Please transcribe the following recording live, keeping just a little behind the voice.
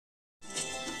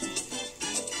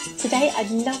Today I'd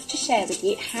love to share with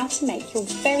you how to make your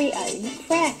very own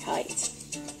prayer kite.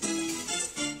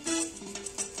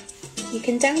 You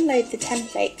can download the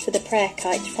template for the prayer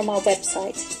kite from our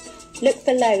website. Look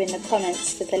below in the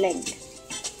comments for the link.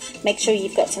 Make sure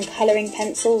you've got some colouring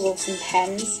pencils or some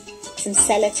pens, some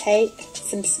sellotape,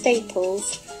 some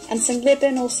staples and some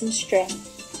ribbon or some string.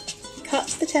 Cut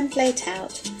the template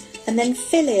out and then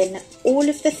fill in all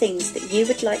of the things that you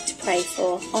would like to pray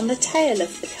for on the tail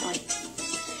of the kite.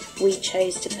 We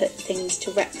chose to put things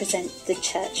to represent the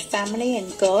church family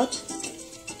and God,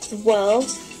 the world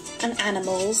and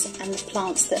animals and the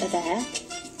plants that are there.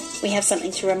 We have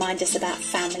something to remind us about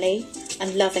family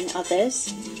and loving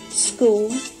others,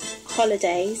 school,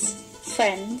 holidays,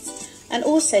 friends, and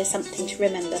also something to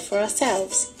remember for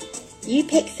ourselves. You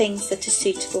pick things that are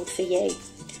suitable for you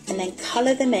and then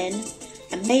colour them in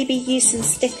and maybe use some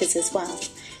stickers as well.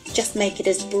 Just make it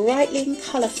as brightly and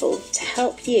colourful to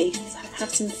help you have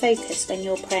some focus when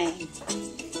you're praying.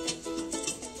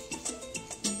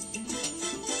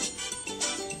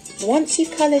 Once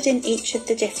you've coloured in each of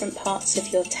the different parts of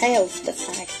your tail for the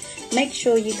flag, make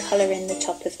sure you colour in the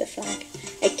top of the flag.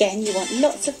 Again, you want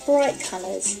lots of bright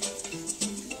colours.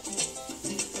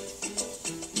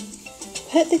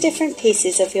 Put the different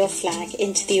pieces of your flag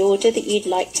into the order that you'd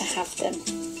like to have them,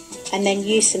 and then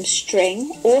use some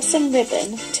string or some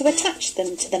ribbon to attach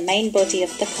them to the main body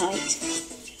of the kite.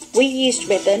 We used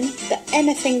ribbon, but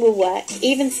anything will work,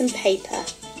 even some paper.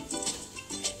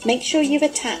 Make sure you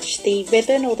attach the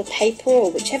ribbon or the paper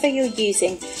or whichever you're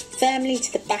using firmly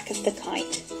to the back of the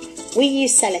kite. We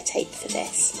use sellotape for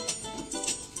this.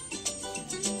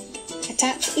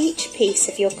 Attach each piece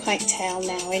of your kite tail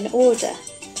now in order.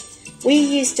 We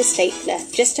used a stapler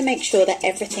just to make sure that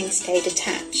everything stayed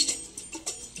attached.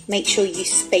 Make sure you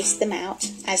space them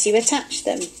out as you attach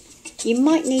them. You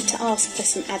might need to ask for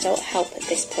some adult help at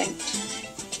this point.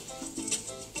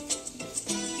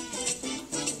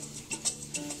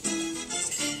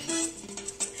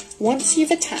 Once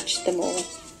you've attached them all,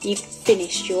 you've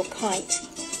finished your kite,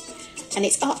 and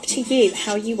it's up to you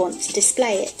how you want to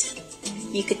display it.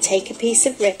 You could take a piece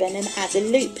of ribbon and add a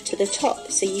loop to the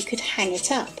top so you could hang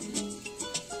it up.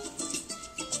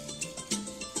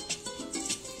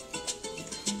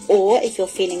 Or if you're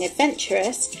feeling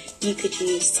adventurous, you could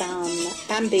use some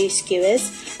bamboo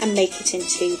skewers and make it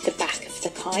into the back of the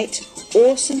kite,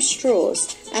 or some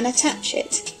straws and attach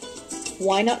it.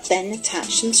 Why not then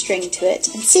attach some string to it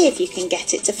and see if you can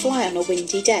get it to fly on a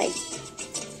windy day.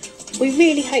 We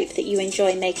really hope that you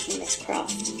enjoy making this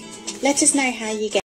craft. Let us know how you get